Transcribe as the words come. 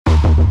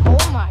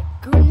my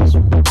goodness.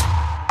 What's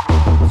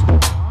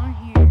going on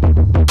here?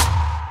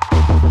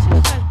 This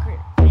has great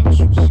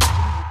adventures.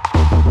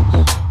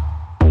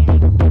 You didn't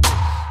even do this.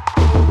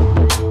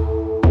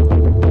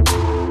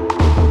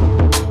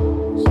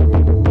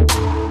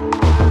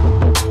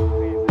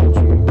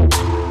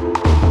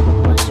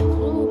 What's a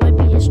clue? It might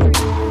be history.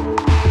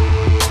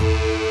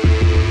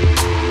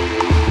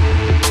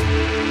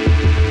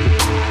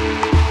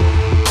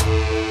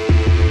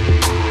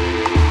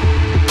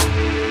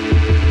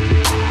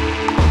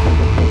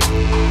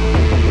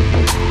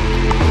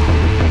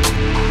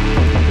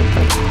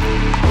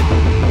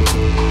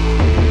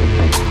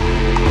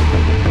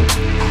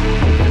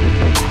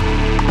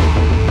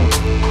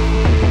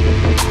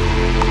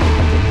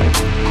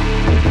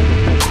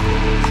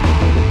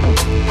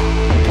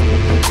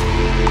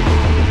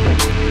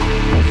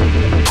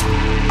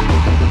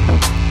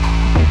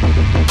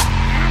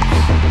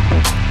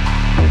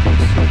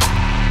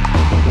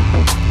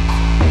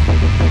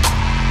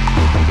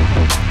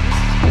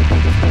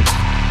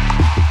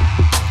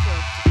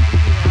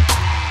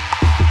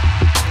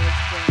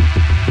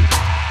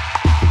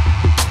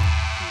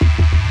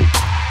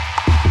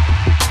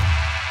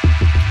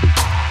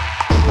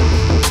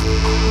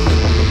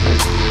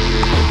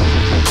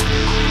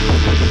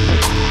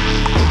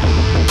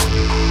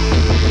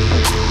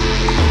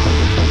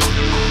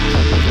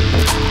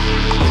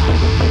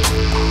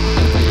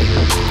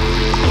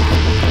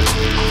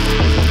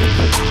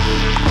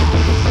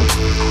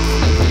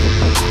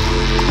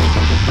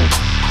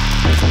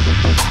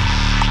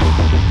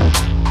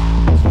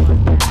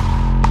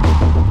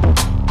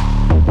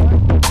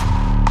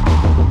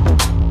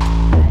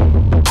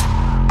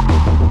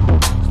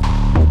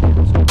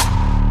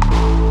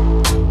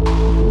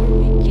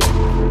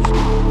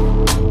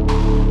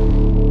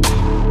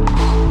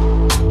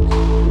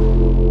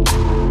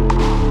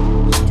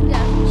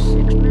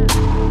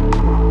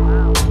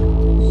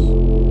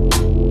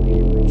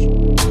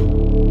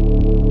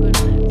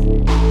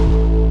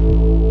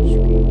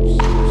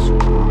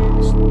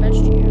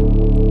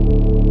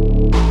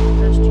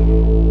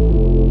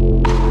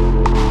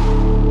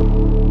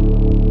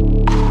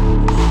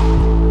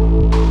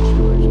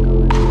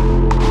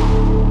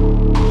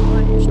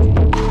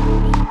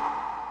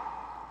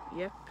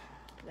 Yep,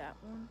 that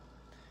one.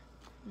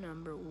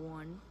 Number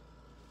 1.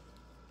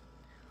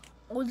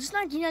 Oh, this is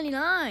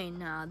 1999.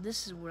 Now,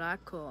 this is what I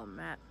call a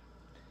map.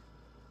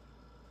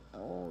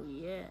 Oh,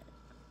 yeah.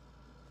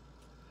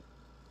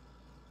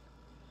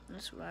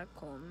 That's what I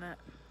call a map.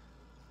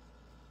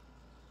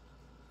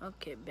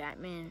 Okay,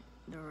 Batman,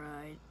 The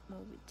Ride,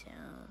 Movie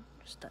Town,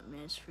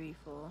 Stuntman's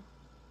Freefall.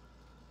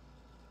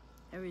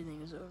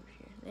 Everything is over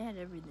here. They had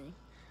everything.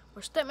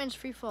 Where Stuntman's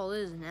Freefall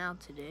is now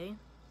today,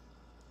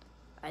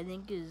 I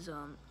think is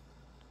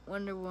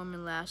Wonder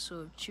Woman Lasso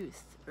of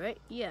Truth, right?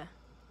 Yeah.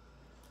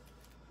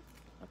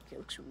 Okay,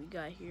 looks what we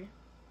got here.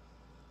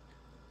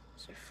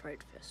 It's a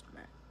Fright Fest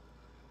map.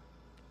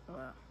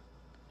 Wow.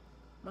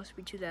 Must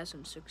be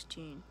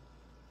 2016.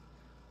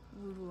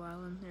 Voodoo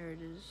Island, there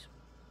it is.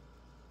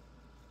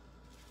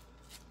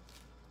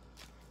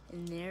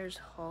 And there's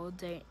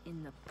Holiday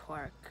in the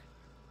Park.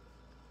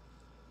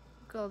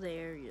 Look at all the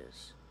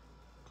areas.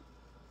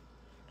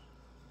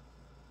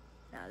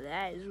 Now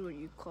that is what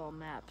you call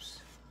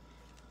maps.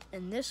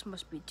 And this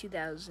must be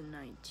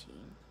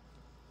 2019.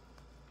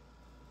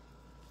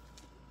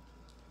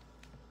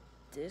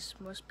 This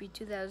must be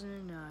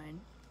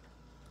 2009.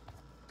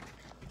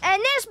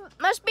 And this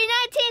must be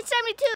 1972.